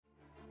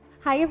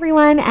Hi,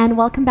 everyone, and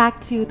welcome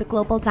back to the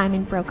Global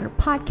Diamond Broker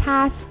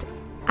podcast.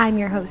 I'm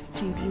your host,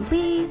 Judy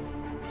Lee,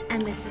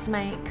 and this is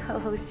my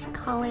co-host,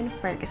 Colin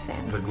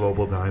Ferguson. The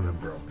Global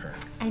Diamond Broker.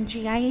 And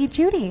GIA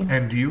Judy.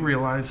 And do you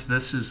realize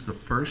this is the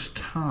first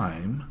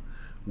time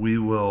we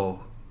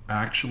will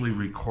actually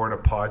record a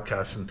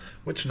podcast? And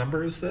which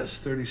number is this?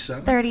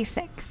 37?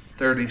 36.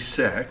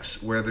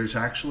 36, where there's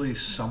actually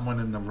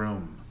someone in the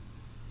room.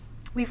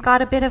 We've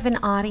got a bit of an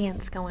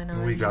audience going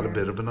on. We got a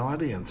bit of an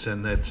audience,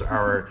 and it's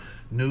our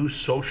new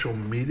social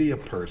media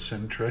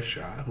person,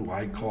 Trisha, who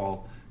I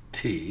call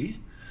T,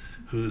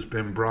 who's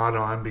been brought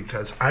on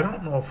because I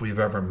don't know if we've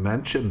ever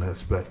mentioned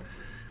this, but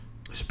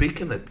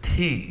speaking of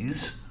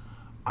T's,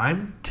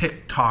 I'm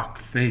TikTok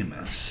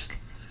famous.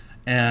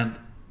 And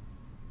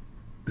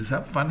is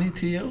that funny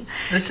to you?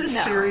 This is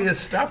serious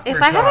stuff. If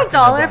I had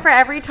 $1 for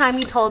every time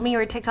you told me you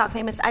were TikTok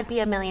famous, I'd be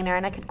a millionaire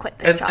and I could quit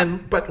this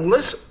job. But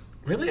listen,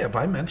 really, have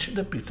I mentioned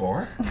it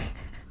before?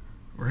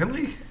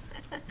 Really?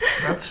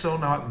 That's so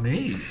not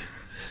me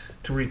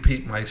to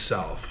repeat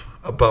myself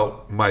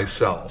about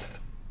myself.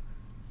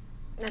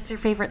 That's your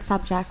favorite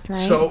subject, right?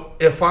 So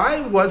if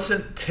I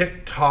wasn't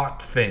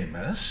TikTok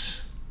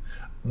famous,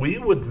 we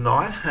would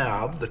not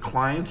have the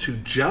clients who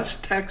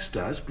just text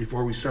us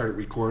before we started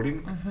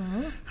recording,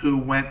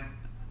 who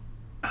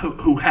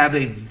had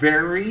a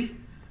very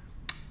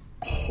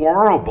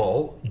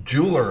horrible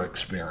jeweler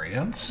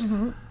experience.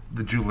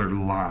 The jeweler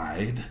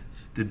lied.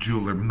 The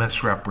jeweler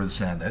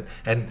misrepresented.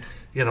 And,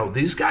 you know,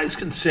 these guys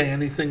can say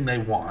anything they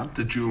want.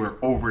 The jeweler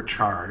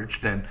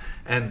overcharged.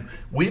 And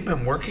we've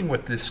been working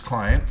with this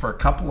client for a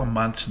couple of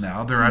months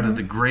now. They're out of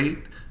the great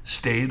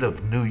state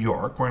of New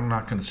York. We're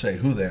not going to say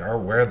who they are,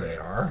 where they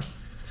are,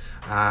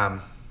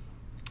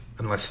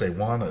 unless they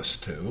want us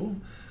to.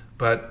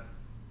 But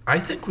I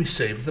think we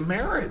saved the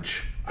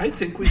marriage. I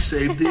think we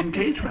saved the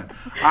engagement.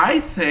 I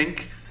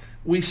think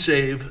we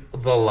saved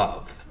the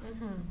love.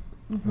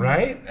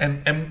 Right?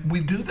 And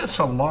we do this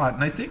a lot,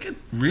 and I think it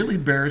really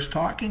bears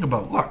talking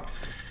about. Look,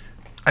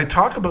 I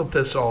talk about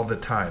this all the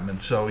time, and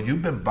so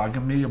you've been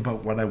bugging me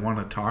about what I want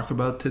to talk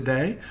about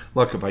today.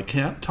 Look, if I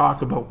can't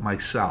talk about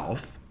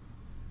myself,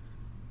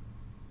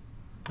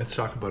 let's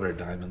talk about our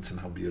diamonds and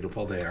how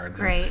beautiful they are.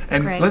 Great.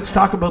 Let's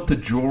talk about the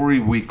jewelry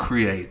we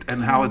create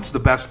and how it's the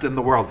best in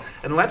the world.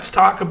 And let's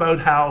talk about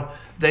how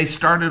they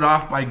started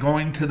off by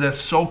going to this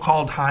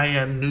so-called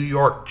high-end New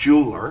York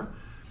jeweler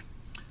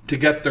to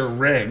get their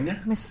ring.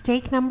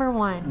 Mistake number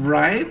one.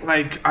 Right?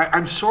 Like,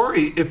 I'm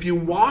sorry, if you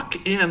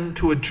walk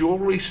into a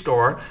jewelry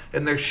store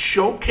and there's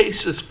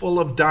showcases full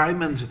of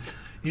diamonds,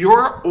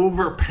 you're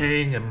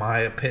overpaying, in my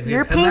opinion.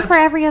 You're paying for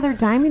every other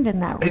diamond in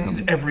that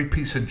room. Every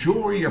piece of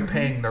jewelry, you're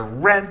paying the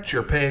rent,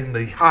 you're paying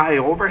the high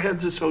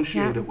overheads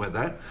associated with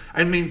it.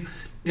 I mean,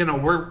 you know,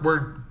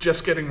 we're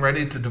just getting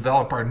ready to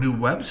develop our new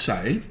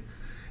website,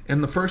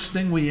 and the first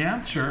thing we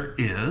answer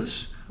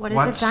is,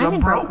 what's a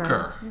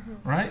broker?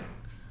 Right?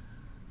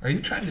 Are you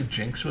trying to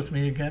jinx with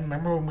me again?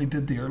 Remember when we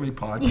did the early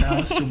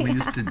podcast and we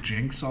used to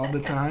jinx all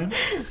the time?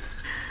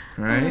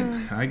 Right?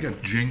 I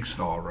got jinxed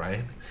all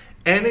right.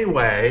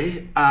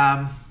 Anyway,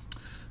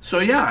 so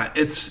yeah,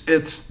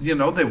 it's you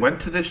know, they went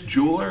to this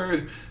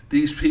jeweler.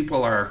 These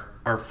people are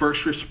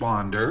first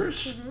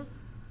responders,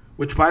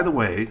 which, by the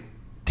way,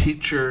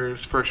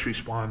 teachers, first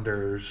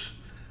responders,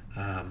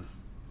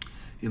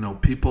 you know,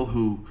 people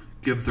who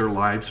give their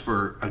lives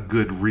for a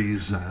good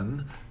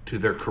reason to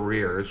their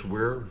careers,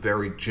 we're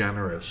very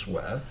generous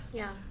with,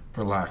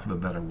 for lack of a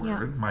better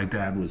word. Yeah. My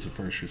dad was a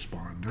first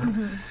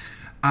responder.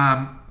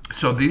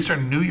 So these are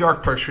New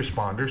York first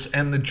responders,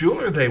 and the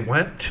jeweler they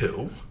went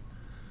to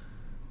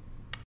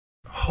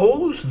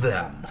hosed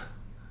them.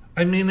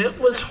 I mean, it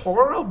was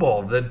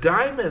horrible. The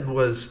diamond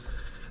was,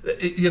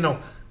 you know,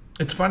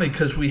 it's funny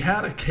because we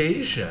had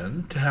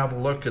occasion to have a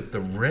look at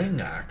the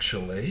ring,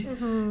 actually,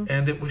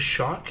 and it was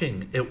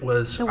shocking. It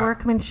was... The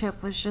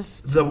workmanship was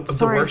just... the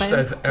worst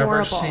I've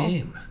ever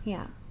seen.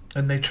 Yeah.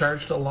 And they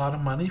charged a lot of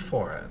money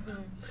for it.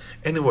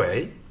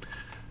 Anyway,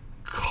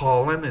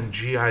 Colin and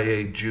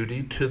GIA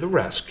Judy to the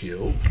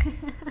rescue.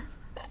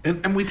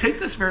 And we take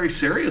this very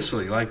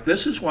seriously. Like,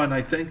 this is one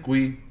I think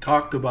we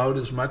talked about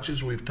as much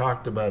as we've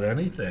talked about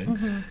anything.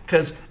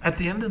 Because at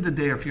the end of the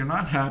day, if you're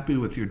not happy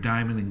with your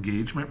diamond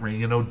engagement ring,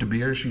 you know, De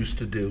Beers used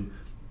to do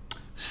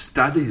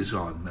studies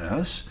on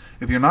this.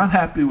 If you're not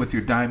happy with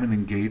your diamond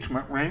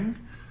engagement ring,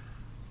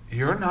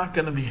 you're not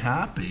going to be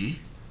happy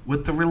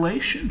with the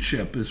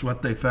relationship, is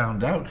what they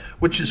found out,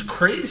 which is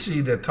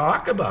crazy to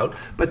talk about.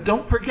 But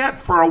don't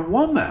forget, for a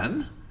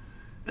woman,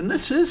 and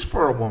this is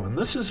for a woman,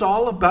 this is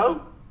all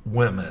about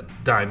women,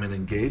 diamond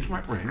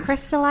engagement rings. It's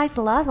crystallized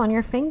love on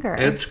your finger.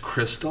 It's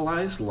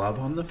crystallized love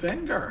on the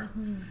finger.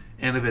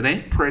 And if it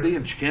ain't pretty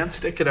and you can't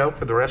stick it out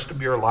for the rest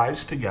of your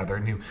lives together,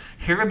 and you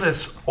hear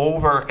this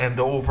over and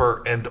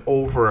over and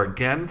over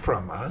again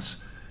from us,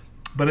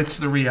 but it's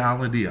the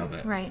reality of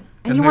it. Right.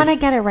 And you want to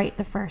get it right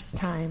the first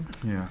time.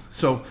 Yeah.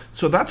 So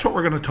that's what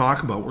we're going to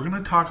talk about. We're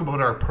going to talk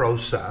about our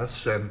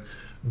process and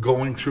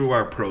going through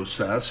our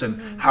process and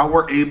how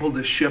we're able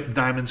to ship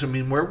diamonds. I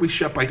mean, where we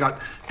ship, I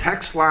got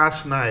text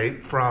last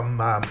night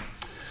from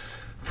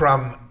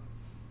from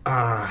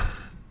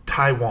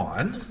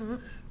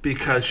Taiwan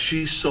because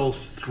she's so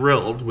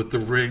thrilled with the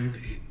ring.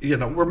 You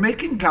know, we're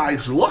making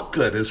guys look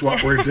good is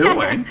what we're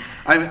doing.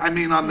 I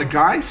mean, on the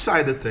guy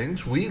side of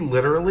things, we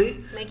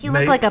literally make you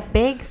look like a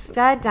big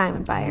stud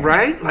diamond buyer.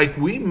 Right? Like,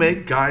 we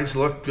make guys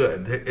look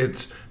good.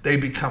 They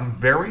become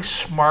very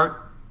smart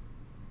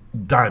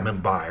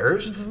diamond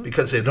buyers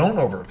because they don't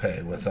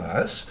overpay with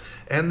us,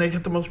 and they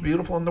get the most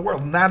beautiful in the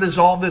world. And that is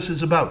all this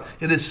is about.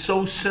 It is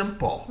so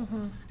simple.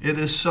 It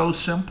is so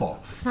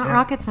simple. It's not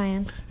rocket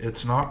science.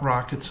 It's not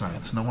rocket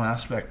science, no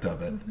aspect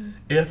of it,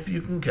 if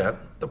you can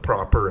get the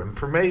proper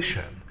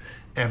information.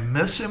 And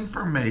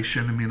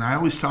misinformation, I mean, I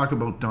always talk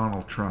about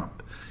Donald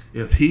Trump.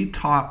 If he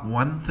taught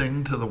one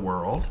thing to the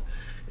world,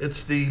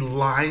 it's the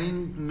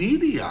lying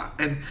media.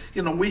 And,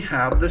 you know, we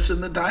have this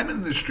in the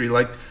diamond industry.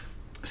 Like,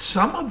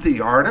 some of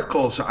the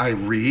articles I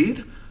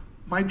read,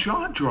 my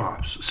jaw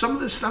drops. Some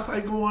of the stuff I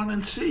go on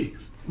and see,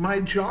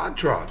 my jaw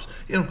drops.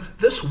 You know,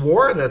 this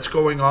war that's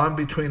going on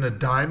between a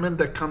diamond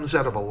that comes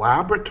out of a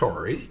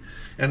laboratory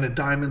and a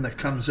diamond that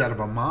comes out of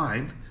a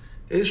mine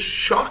is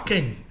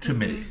shocking to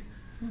me.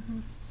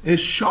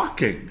 It's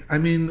shocking. I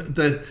mean,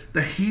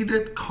 the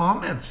heated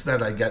comments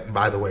that I get, and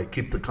by the way,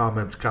 keep the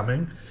comments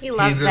coming. He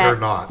loves heated it. or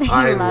not.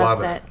 I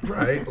love it,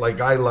 right?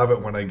 Like, I love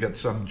it when I get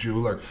some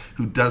jeweler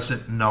who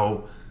doesn't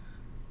know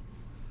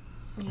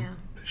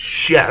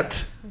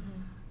shit,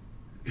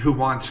 who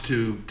wants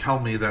to tell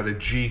me that a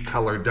G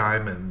color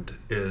diamond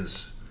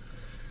it's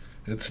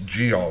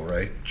G, all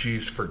right.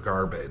 G's for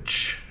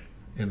garbage,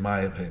 in my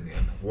opinion.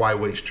 Why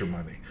waste your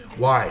money?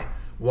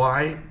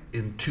 Why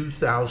in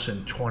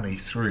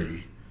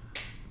 2023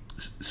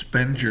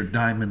 spend your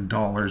diamond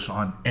dollars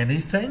on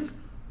anything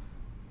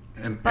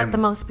But the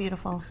most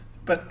beautiful.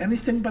 But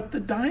anything but the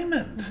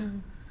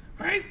diamond,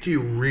 right? Do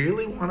you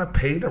really want to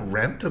pay the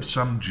rent of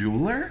some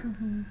jeweler?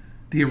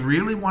 Do you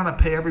really want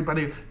to pay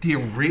everybody? Do you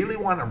really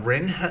want a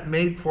ring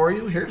made for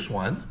you? Here's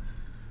one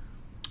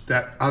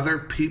that other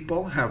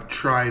people have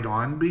tried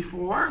on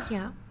before.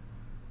 Yeah.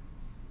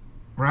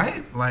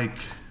 Right? Like,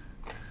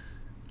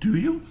 do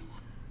you?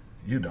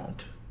 You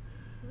don't.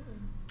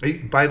 Hey,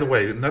 by the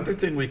way, another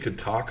thing we could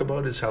talk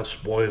about is how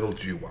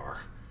spoiled you are.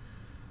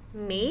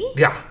 Me?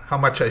 Yeah, how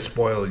much I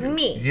spoil you.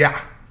 Me?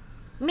 Yeah.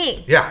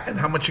 Me? Yeah, and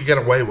how much you get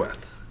away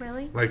with.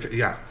 Really? Like,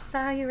 yeah. Is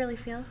that how you really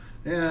feel?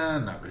 Yeah,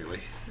 not really.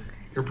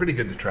 You're pretty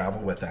good to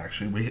travel with,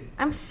 actually.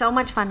 I'm so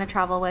much fun to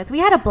travel with. We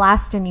had a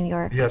blast in New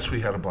York. Yes, we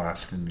had a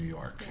blast in New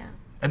York. Yeah.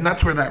 And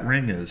that's where that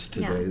ring is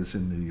today, is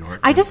in New York.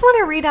 I just want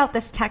to read out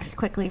this text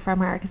quickly from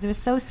her because it was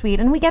so sweet.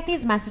 And we get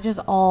these messages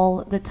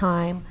all the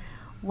time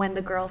when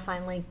the girl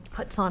finally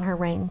puts on her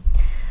ring.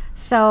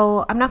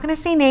 So I'm not going to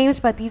say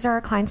names, but these are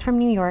our clients from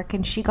New York.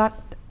 And she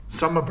got...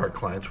 Some of our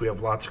clients. We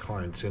have lots of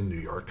clients in New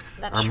York.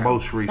 That's true.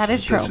 Most recent, that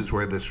is true. This is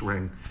where this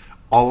ring...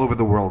 All over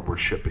the world, we're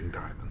shipping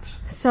diamonds.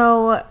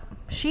 So...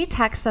 She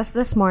texts us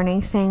this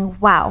morning saying,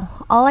 wow,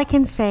 all I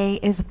can say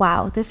is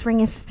wow, this ring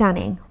is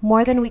stunning.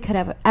 More than we could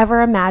have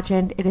ever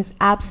imagined. It is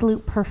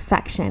absolute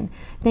perfection.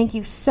 Thank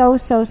you so,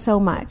 so, so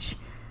much.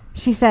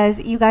 She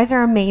says, you guys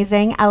are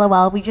amazing.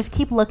 LOL. We just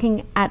keep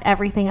looking at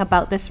everything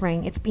about this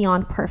ring. It's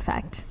beyond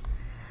perfect.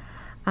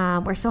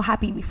 We're so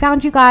happy we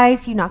found you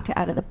guys. You knocked it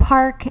out of the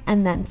park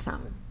and then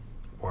some.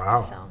 Wow.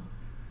 So,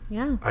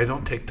 yeah. I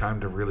don't take time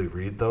to really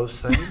read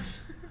those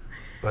things.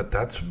 But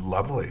that's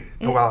lovely.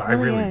 It I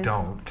really is.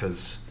 don't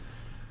because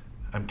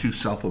I'm too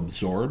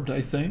self-absorbed, I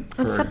think.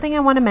 And something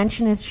I want to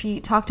mention is she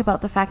talked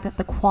about the fact that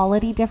the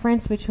quality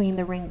difference between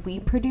the ring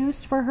we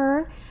produced for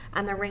her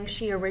and the ring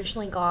she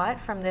originally got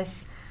from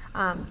this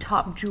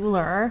top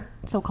jeweler,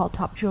 so-called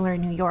top jeweler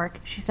in New York.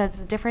 She says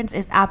the difference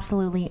is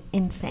absolutely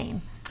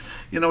insane.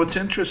 You know, it's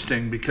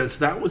interesting because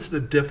that was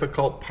the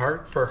difficult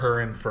part for her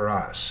and for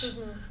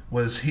us,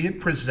 was he had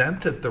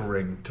presented the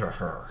ring to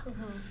her.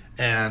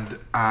 And...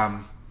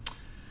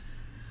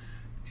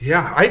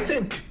 yeah, I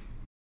think,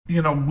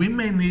 you know, we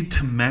may need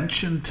to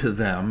mention to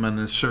them in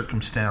a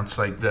circumstance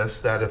like this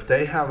that if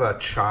they have a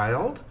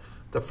child,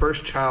 the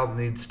first child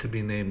needs to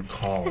be named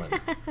Colin.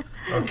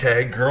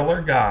 Okay, girl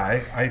or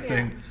guy, I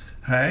think,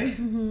 hey,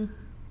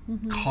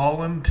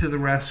 Colin to the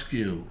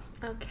rescue.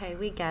 Okay,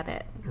 we get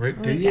it.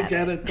 Do you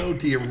get it, though?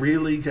 Do you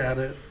really get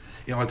it?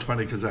 You know, it's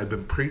funny because I've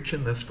been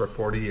preaching this for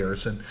 40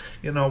 years, and,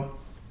 you know,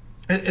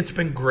 it's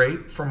been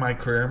great for my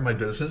career and my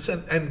business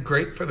and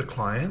great for the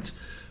clients,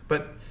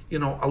 but... You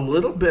know, a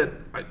little bit,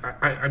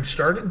 I'm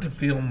starting to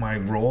feel my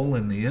role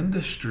in the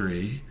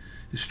industry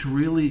is to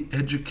really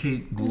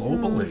educate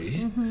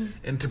globally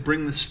and to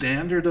bring the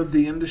standard of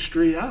the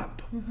industry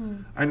up.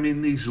 I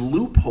mean, these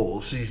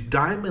loopholes, these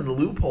diamond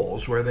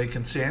loopholes where they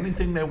can say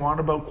anything they want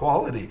about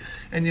quality.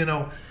 And, you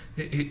know,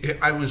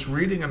 I was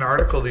reading an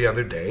article the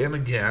other day, and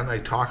again, I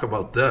talk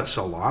about this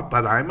a lot,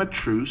 but I'm a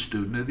true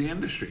student of the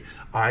industry.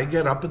 I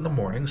get up in the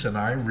mornings and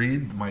I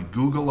read my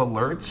Google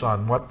alerts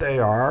on what they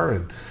are,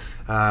 and...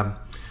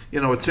 you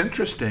know, it's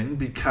interesting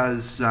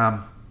because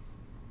some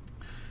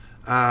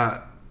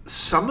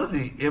of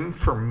the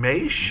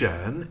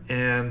information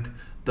and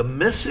the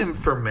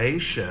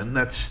misinformation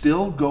that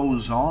still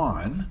goes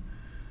on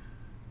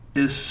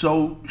is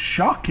so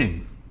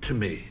shocking to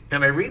me.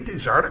 And I read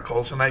these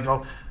articles and I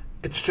go,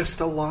 it's just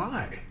a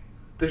lie.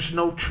 There's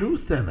no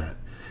truth in it.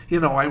 You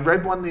know, I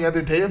read one the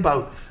other day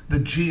about the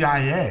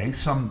GIA,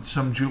 some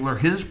jeweler,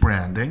 his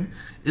branding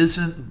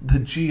isn't the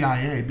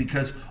GIA,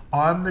 because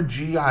on the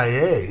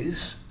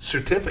GIA's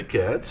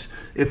certificates,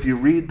 if you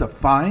read the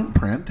fine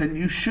print, and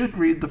you should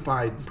read the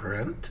fine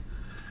print,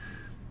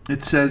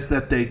 it says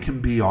that they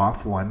can be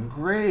off 1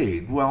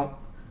 grade. Well,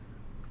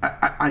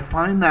 I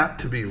find that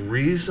to be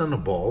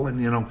reasonable. And,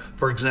 you know,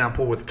 for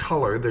example, with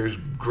color, there's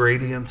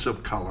gradients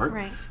of color.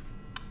 Right.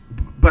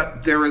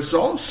 But there is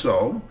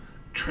also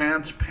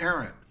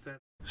transparent.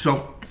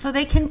 So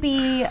they can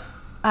be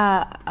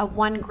a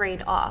 1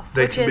 grade off.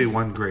 They can be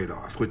 1 grade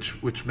off,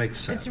 which makes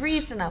sense. It's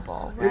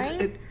reasonable,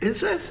 right?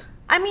 Is it?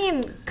 I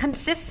mean,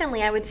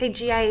 consistently, I would say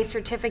GIA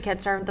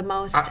certificates are the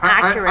most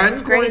accurate I'm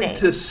grading. going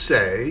to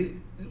say,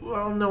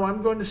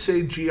 I'm going to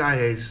say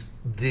GIA's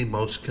the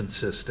most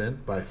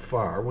consistent by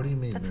far. What do you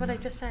mean? That's what I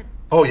just said.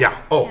 Oh, yeah.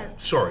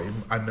 Sorry.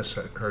 I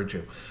misheard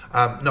you.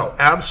 No,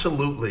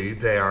 absolutely.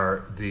 They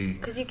are the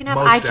because you can have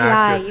most IGI,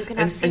 accurate. you can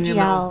have CGL. And, you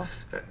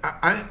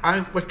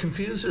know, what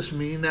confuses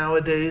me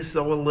nowadays,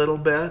 though, a little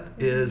bit,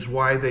 is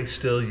why they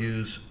still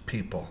use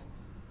people.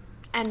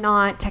 And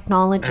not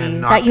technology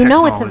that you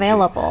know it's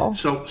available.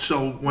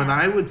 So when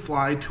I would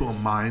fly to a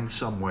mine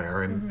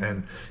somewhere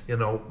and you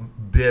know,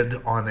 bid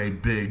on a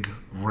big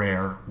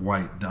rare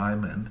white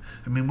diamond,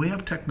 I mean, we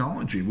have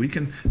technology. We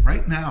can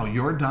right now,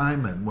 your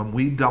diamond, when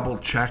we double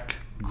check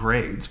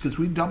grades, because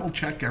we double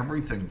check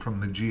everything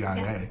from the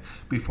GIA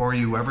before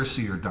you ever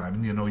see your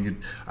diamond. You know,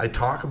 I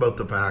talk about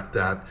the fact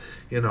that,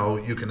 you know,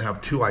 you can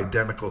have 2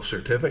 identical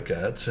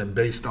certificates, and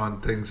based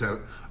on things that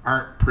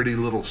aren't pretty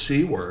little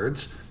C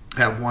words,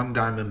 have 1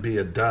 diamond be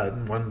a dud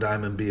and 1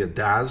 diamond be a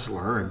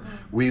dazzler, and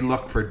we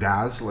look for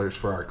dazzlers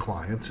for our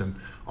clients, and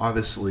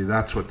obviously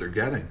that's what they're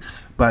getting.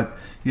 But,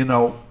 you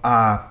know,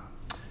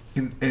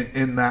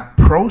 in that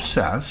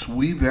process,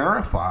 we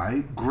verify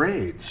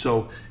grades,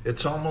 so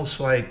it's almost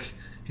like,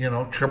 you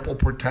know, triple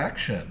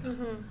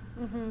protection.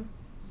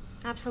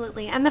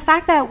 Absolutely. And the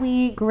fact that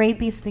we grade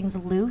these things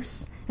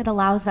loose, it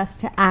allows us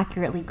to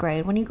accurately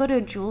grade. When you go to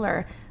a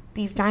jeweler,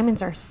 these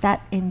diamonds are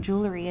set in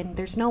jewelry, and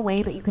there's no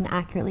way that you can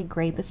accurately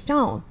grade the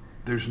stone.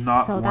 There's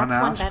not so one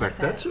that's aspect.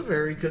 That's a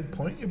very good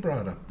point you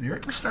brought up. You're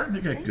starting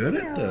to get good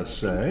at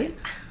this, eh?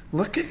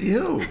 Look at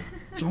you.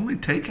 It's only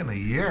taken a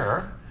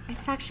year.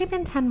 It's actually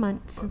been 10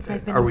 months since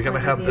I've been. Are we going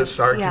to have this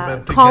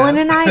argument again? Colin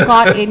and I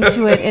got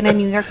into it in a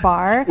New York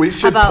bar. We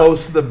should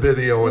post the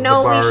video in the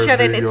bar. No, we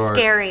shouldn't. It's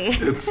scary.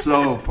 It's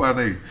so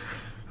funny,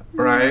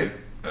 right?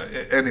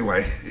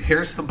 Anyway,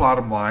 here's the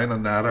bottom line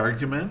on that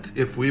argument.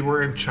 If we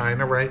were in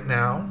China right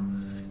now,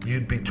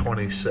 you'd be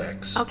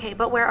 26. Okay,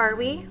 but where are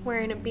we? We're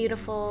in a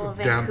beautiful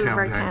downtown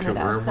Vancouver,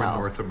 Vancouver, Canada.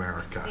 North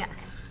America.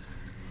 Yes.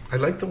 I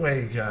like the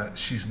way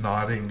she's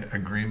nodding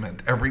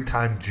agreement. Every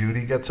time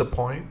Judy gets a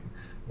point,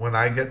 when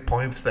I get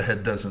points, the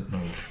head doesn't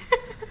move.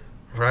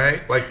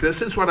 Right? Like,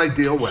 this is what I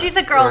deal with. She's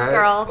a girl's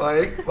girl.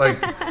 Like,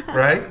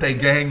 right? They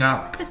gang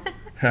up.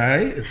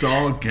 Hey, it's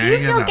all ganging up. Do you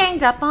feel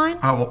ganged up on?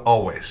 Oh,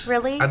 always.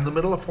 Really? I'm the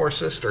middle of 4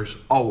 sisters,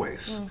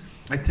 always.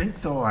 I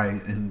think, though, I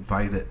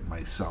invite it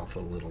myself a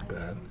little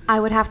bit. I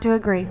would have to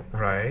agree.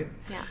 Right?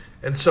 Yeah.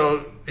 And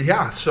so,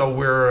 so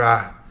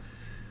we're,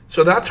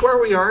 so that's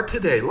where we are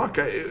today. Look,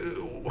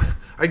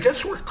 I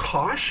guess we're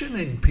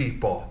cautioning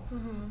people.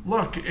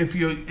 Look, if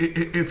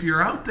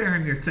you're out there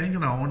and you're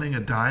thinking of owning a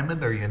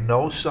diamond, or you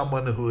know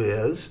someone who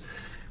is,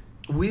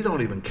 we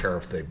don't even care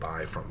if they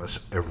buy from us.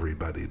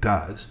 Everybody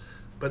does.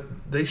 But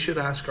they should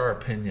ask our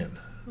opinion.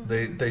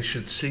 They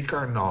should seek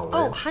our knowledge.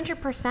 Oh,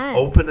 100%.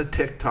 Open a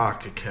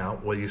TikTok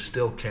account. Well, you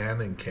still can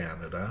in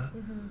Canada.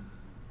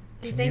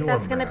 Do you think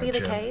that's going to be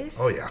the case?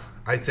 Oh, yeah.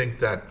 I think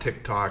that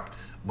TikTok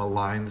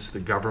maligns the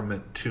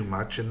government too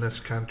much in this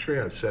country.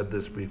 I've said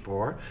this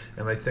before.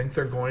 And I think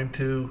they're going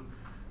to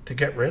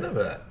get rid of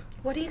it.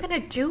 What are you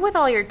going to do with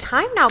all your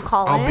time now,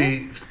 Colin? I'll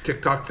be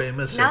TikTok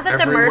famous now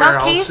that everywhere the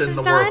Murdoch else case in is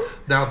the done? world.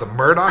 Now the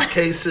Murdoch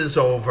case is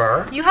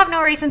over. You have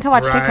no reason to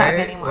watch TikTok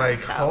anymore. Like,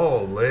 so.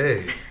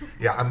 holy.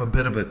 Yeah, I'm a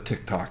bit of a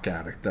TikTok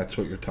addict. That's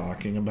what you're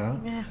talking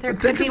about. Yeah, there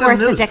could be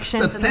worse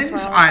addictions in this world. The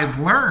things I've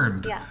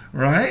learned,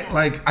 right? Yeah.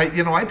 Like,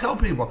 I tell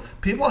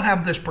people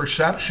have this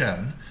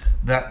perception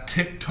that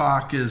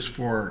TikTok is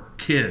for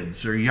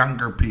kids or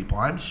younger people.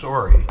 I'm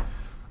sorry.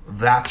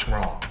 That's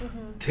wrong.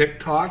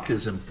 TikTok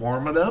is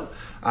informative.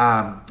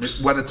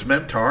 What it's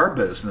meant to our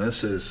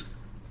business is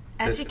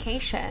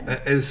education.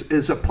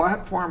 Is a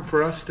platform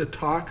for us to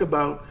talk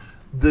about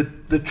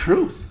the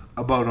truth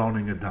about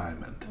owning a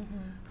diamond,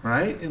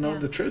 right? You know,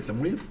 the truth.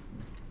 And we've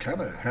kind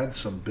of had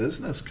some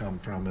business come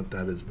from it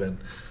that has been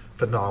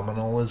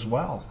phenomenal as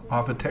well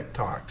off of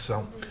TikTok.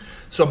 So,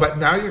 but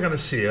now you're going to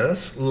see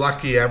us,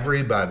 lucky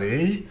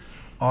everybody,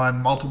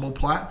 on multiple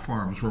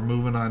platforms. We're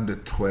moving on to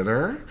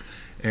Twitter.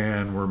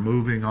 And we're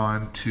moving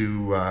on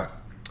to,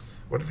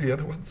 what are the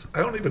other ones?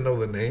 I don't even know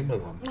the name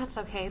of them. That's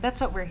okay. That's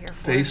what we're here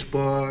for.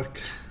 Facebook.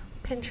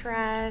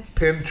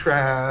 Pinterest.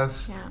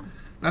 Yeah. Yeah.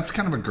 That's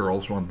kind of a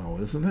girl's one, though,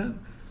 isn't it?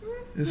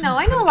 No,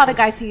 I know a lot of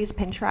guys who use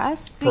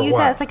Pinterest. They use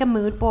it as like a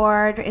mood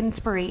board,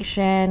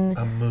 inspiration.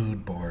 A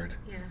mood board.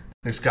 Yeah.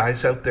 There's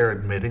guys out there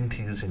admitting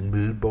to using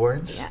mood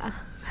boards. Yeah.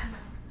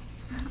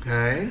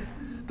 Okay.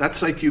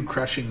 That's like you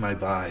crushing my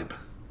vibe.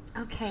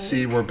 Okay.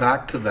 See, we're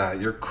back to that.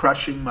 You're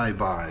crushing my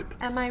vibe.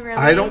 Am I really?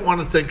 I don't want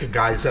to think of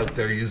guys out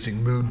there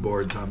using mood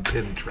boards on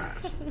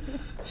Pinterest.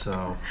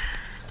 So.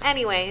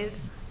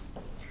 Anyways,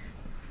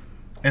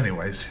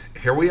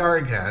 here we are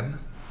again,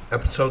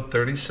 episode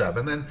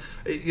 37. And,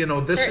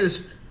 this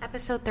is...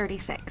 Episode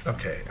 36.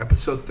 Okay,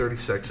 episode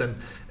 36.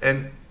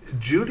 And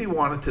Judy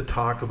wanted to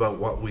talk about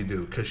what we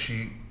do because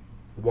she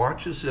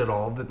watches it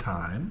all the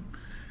time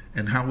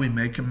and how we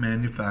make and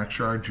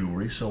manufacture our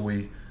jewelry. So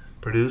we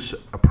produce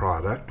a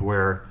product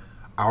where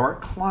our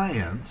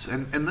clients,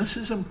 and this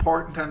is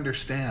important to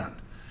understand,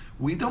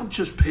 we don't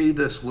just pay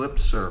this lip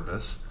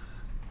service.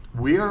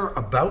 We are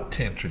about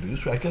to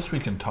introduce, I guess we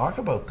can talk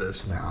about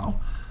this now,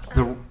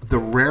 the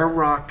Rare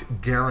Rock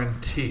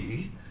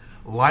Guarantee,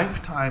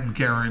 lifetime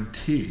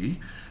guarantee,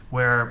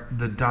 where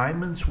the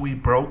diamonds we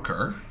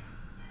broker,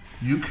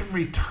 you can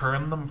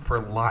return them for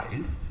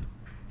life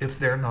if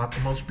they're not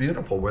the most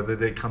beautiful, whether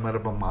they come out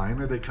of a mine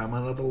or they come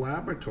out of the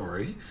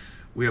laboratory.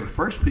 We are the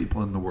first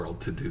people in the world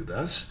to do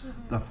this.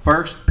 Mm-hmm. The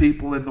first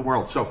people in the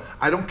world. So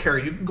I don't care.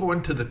 You can go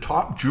into the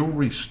top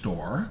jewelry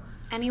store.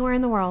 Anywhere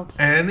in the world.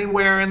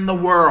 Anywhere in the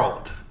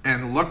world.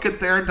 And look at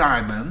their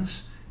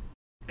diamonds.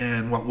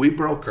 And what we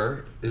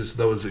broker is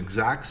those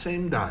exact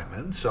same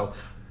diamonds. So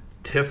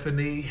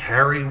Tiffany,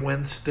 Harry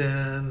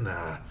Winston,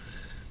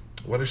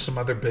 what are some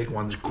other big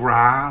ones?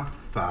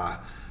 Graf,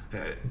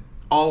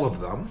 all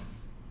of them.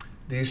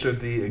 These are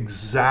the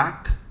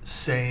exact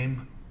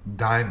same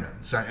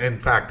diamonds. In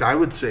fact, I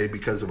would say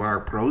because of our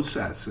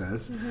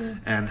processes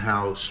and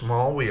how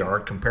small we are,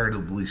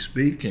 comparatively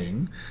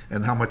speaking,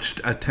 and how much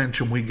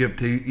attention we give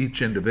to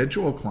each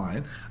individual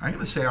client, I'm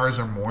going to say ours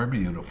are more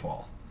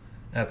beautiful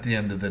at the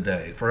end of the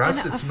day. For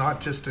us, it's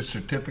not just a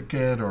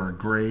certificate or a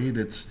grade,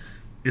 it's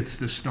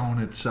the stone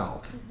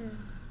itself.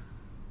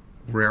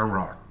 Rare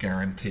Rock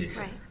Guarantee.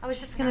 Right. I was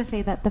just going to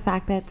say that the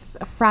fact that it's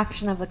a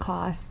fraction of the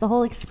cost, the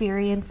whole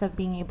experience of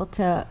being able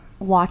to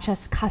watch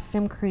us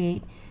custom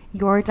create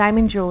your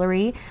diamond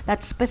jewelry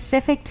that's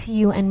specific to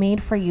you and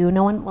made for you.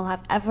 No one will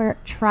have ever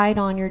tried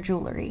on your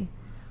jewelry.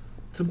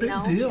 It's a big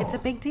deal. It's a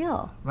big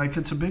deal. Like,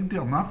 it's a big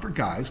deal. Not for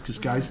guys, because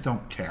guys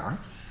don't care.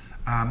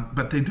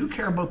 But they do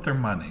care about their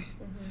money.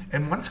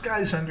 And once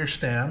guys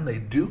understand, they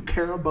do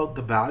care about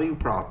the value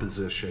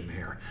proposition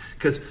here.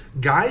 Because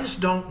guys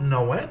don't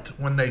know it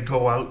when they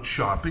go out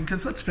shopping.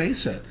 Because let's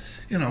face it,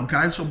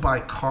 guys will buy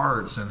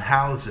cars and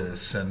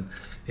houses and,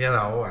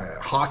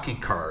 hockey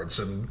cards.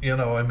 And,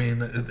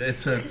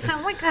 it's a... Is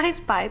that what guys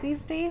buy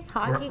these days?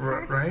 Hockey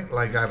cards? Right?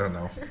 Like, I don't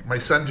know. My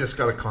son just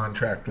got a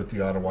contract with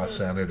the Ottawa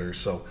Senators,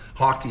 so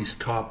hockey's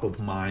top of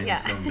mind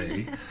for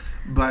me.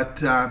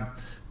 But...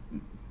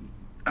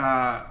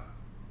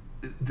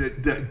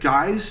 the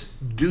guys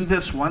do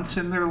this once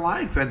in their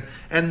life,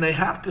 and they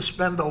have to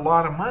spend a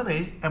lot of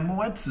money. And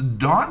what's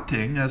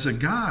daunting as a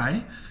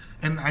guy,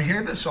 and I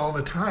hear this all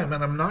the time,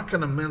 and I'm not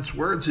going to mince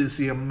words, is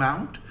the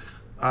amount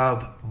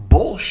of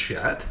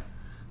bullshit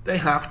they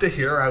have to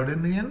hear out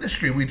in the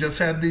industry. We just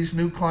had these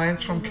new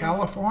clients from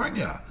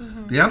California,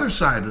 the other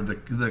side of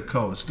the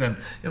coast. And,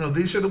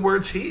 these are the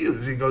words he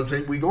used. He goes,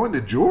 we go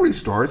into jewelry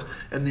stores,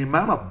 and the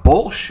amount of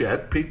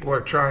bullshit people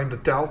are trying to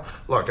tell.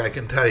 Look, I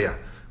can tell you,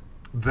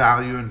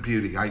 value and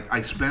beauty.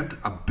 I spent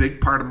a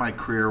big part of my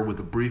career with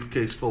a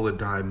briefcase full of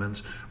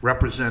diamonds,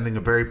 representing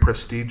a very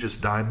prestigious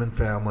diamond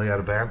family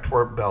out of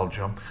Antwerp,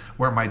 Belgium,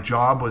 where my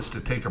job was to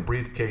take a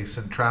briefcase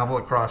and travel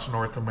across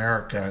North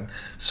America and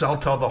sell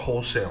to all the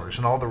wholesalers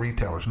and all the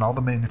retailers and all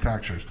the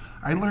manufacturers.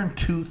 I learned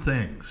two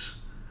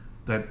things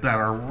that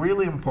are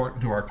really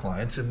important to our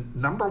clients. And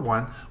number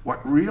one,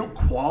 what real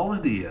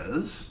quality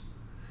is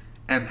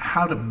and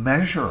how to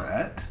measure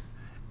it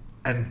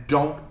and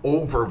don't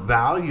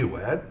overvalue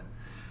it.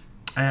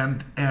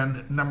 And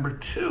number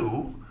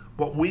two,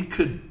 what we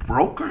could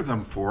broker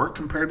them for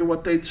compared to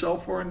what they'd sell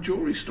for in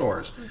jewelry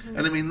stores.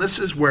 And this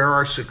is where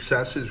our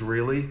success is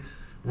really,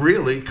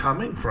 really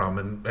coming from,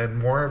 and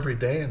more every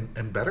day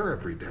and better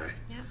every day.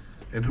 Yep.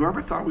 And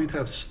whoever thought we'd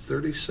have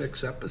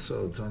 36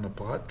 episodes on a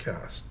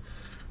podcast,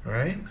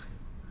 right?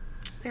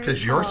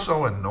 Because you're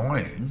so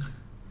annoying.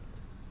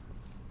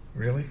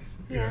 Really?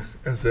 Yeah.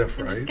 As if,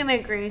 I'm right? just going to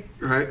agree.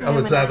 Right? Oh,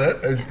 is that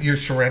it? You're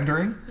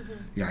surrendering?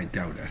 Yeah, I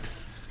doubt it.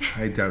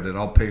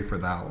 I'll pay for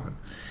that one.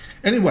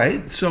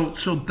 Anyway, so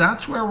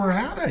that's where we're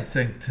at, I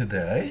think,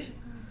 today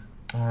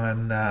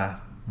on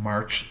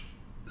March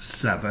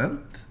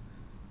 7th.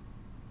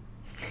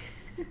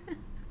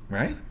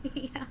 Right?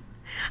 Yeah.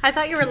 I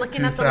thought you were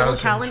looking at the little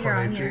calendar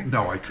on here.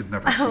 No, I could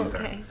never see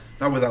that.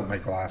 Not without my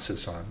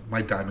glasses on,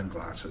 my diamond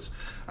glasses.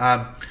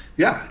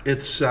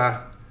 It's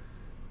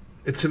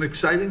an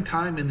exciting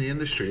time in the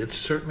industry. It's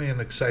certainly an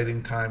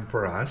exciting time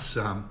for us.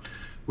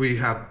 We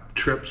have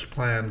trips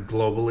planned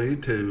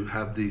globally to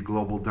have the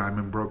Global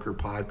Diamond Broker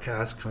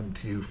podcast come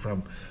to you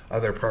from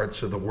other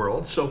parts of the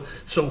world. So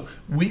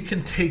we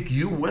can take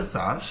you with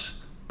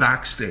us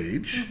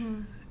backstage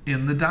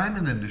in the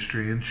diamond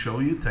industry and show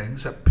you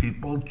things that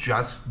people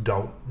just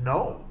don't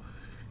know,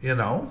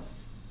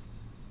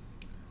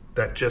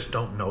 that just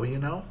don't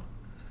know,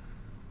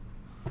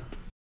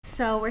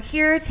 So we're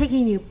here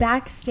taking you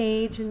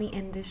backstage in the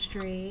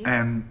industry.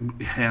 And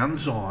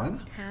hands-on.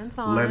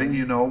 Hands-on. Letting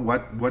you know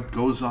what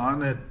goes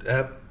on at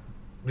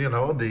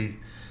the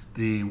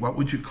what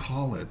would you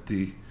call it?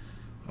 The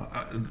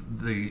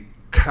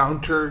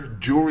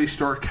jewelry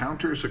store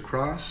counters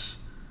across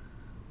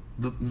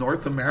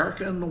North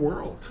America and the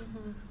world.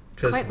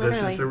 Because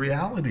this is the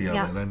reality of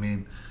it. I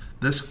mean,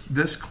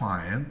 this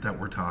client that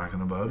we're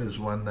talking about is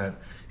one that,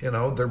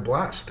 they're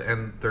blessed.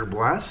 And they're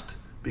blessed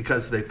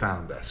because they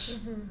found us.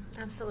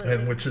 Absolutely.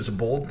 And which is a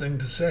bold thing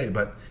to say,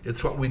 but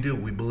it's what we do.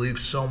 We believe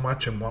so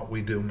much in what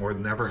we do more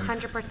than ever.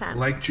 100%.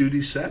 Like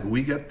Judy said,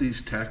 we get these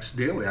texts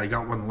daily. I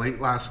got one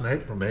late last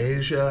night from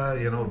Asia.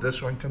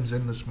 This one comes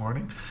in this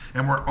morning.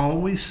 And we're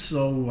always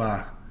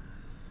so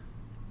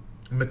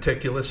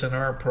meticulous in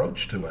our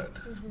approach to it.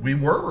 We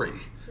worry,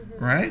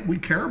 right? We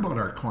care about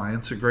our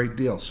clients a great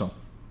deal. So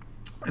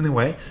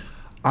anyway,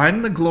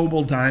 I'm the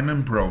Global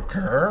Diamond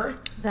Broker.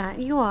 That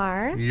you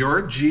are.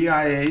 You're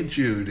GIA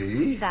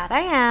Judy. That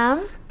I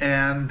am.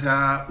 And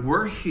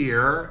we're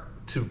here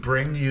to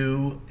bring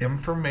you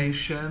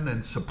information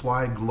and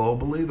supply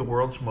globally the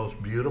world's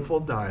most beautiful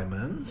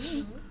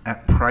diamonds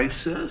at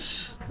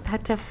prices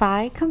that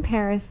defy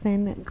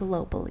comparison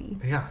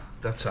globally. Yeah,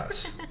 that's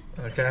us.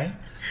 Okay?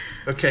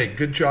 Okay,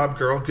 good job,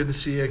 girl. Good to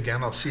see you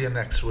again. I'll see you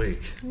next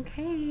week.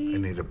 Okay. I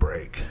need a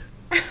break.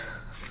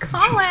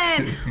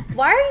 Colin,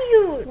 why are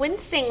you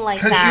wincing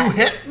like that? Because you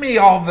hit me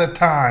all the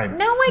time.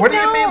 No, I don't. What do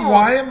you mean?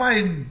 Why am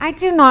I? I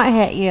do not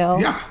hit you.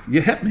 Yeah, you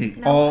hit me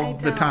all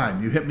the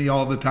time. You hit me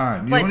all the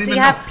time. You don't even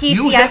have PTSD?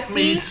 You hit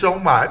me so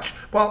much.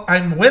 Well,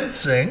 I'm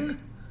wincing.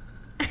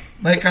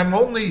 Like I'm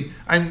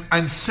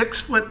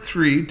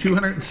 6'3",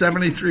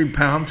 273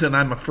 pounds, and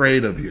I'm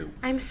afraid of you.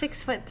 I'm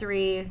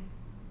 6'3",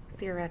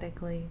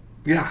 theoretically.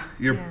 Yeah,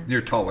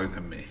 you're taller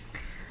than me.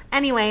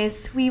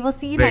 Anyways, we will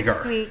see you Bigger.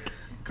 next week.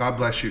 God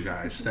bless you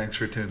guys. Thanks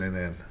for tuning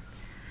in.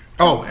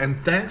 Oh,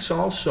 and thanks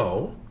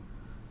also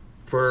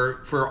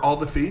for all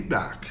the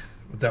feedback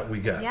that we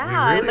get.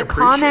 Yeah, we really the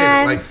appreciate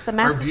comments, it. the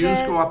messages. Our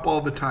views go up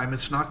all the time.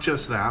 It's not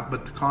just that,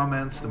 but the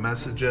comments, the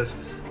messages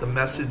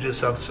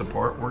of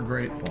support. We're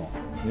grateful.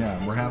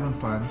 Yeah, we're having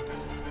fun.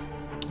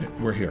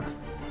 We're here.